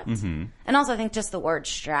to that. And also I think just the word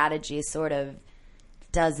strategy sort of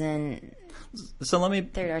doesn't, so let me,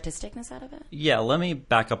 there's artisticness out of it. Yeah, let me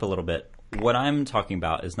back up a little bit. What I'm talking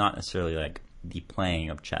about is not necessarily like the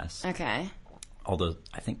playing of chess. Okay. Although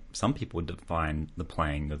I think some people would define the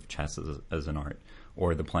playing of chess as an art,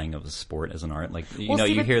 or the playing of a sport as an art. Like,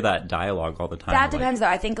 you hear that dialogue all the time. That depends, though.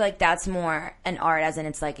 I think, like, that's more an art, as in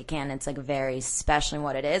it's, like, again, it's, like, very special in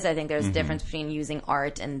what it is. I think there's a difference between using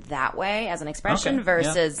art in that way as an expression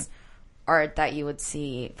versus art that you would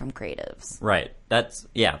see from creatives. Right. That's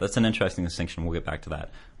an interesting distinction. We'll get back to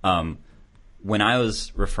that. When I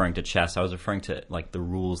was referring to chess, I was referring to, like, the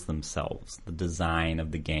rules themselves, the design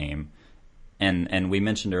of the game. And we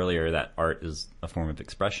mentioned earlier that art is a form of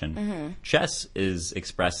expression. Chess is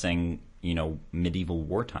expressing, you know, medieval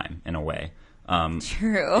wartime in a way.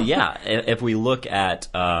 True. Yeah. If we look at,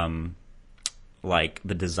 like,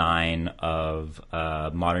 the design of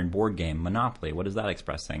a modern board game, Monopoly, what is that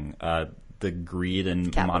expressing? The greed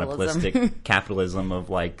and monopolistic capitalism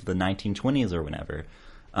of, like, the 1920s or whenever.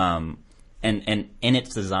 And in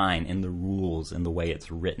its design, in the rules, in the way it's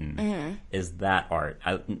written, is that art.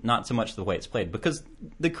 Not so much the way it's played. Because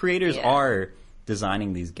the creators are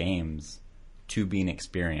designing these games to be an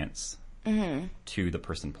experience to the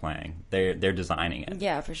person playing. They're designing it.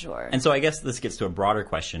 Yeah, for sure. And so I guess this gets to a broader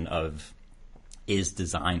question of, is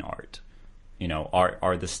design art? You know,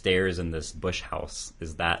 are the stairs in this bush house,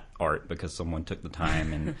 is that art because someone took the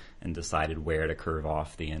time and decided where to curve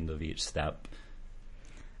off the end of each step?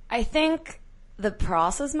 I think the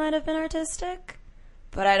process might have been artistic,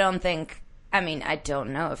 but I don't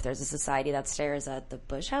know if there's a society that stares at the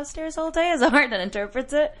bush house stairs all day as art and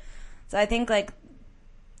interprets it. So I think, like,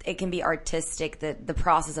 it can be artistic, the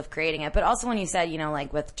process of creating it. But also when you said, you know,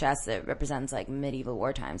 like with chess, it represents, like, medieval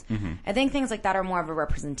war times. I think things like that are more of a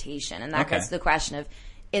representation. And that gets to the question of,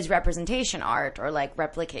 is representation art or, like,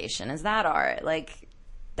 replication? Is that art? Like,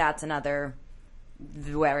 that's another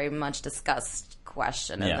very much discussed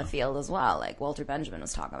question in the field as well. Like Walter Benjamin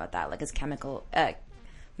was talking about that. Like, is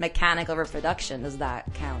mechanical reproduction, does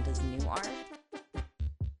that count as new art?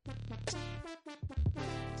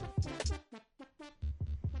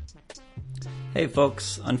 Hey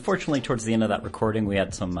folks, unfortunately towards the end of that recording we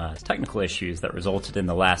had some technical issues that resulted in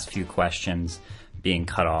the last few questions being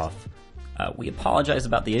cut off. We apologize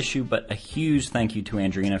about the issue, but a huge thank you to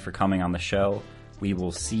Andrina for coming on the show. We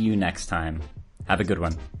will see you next time. Have a good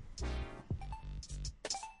one.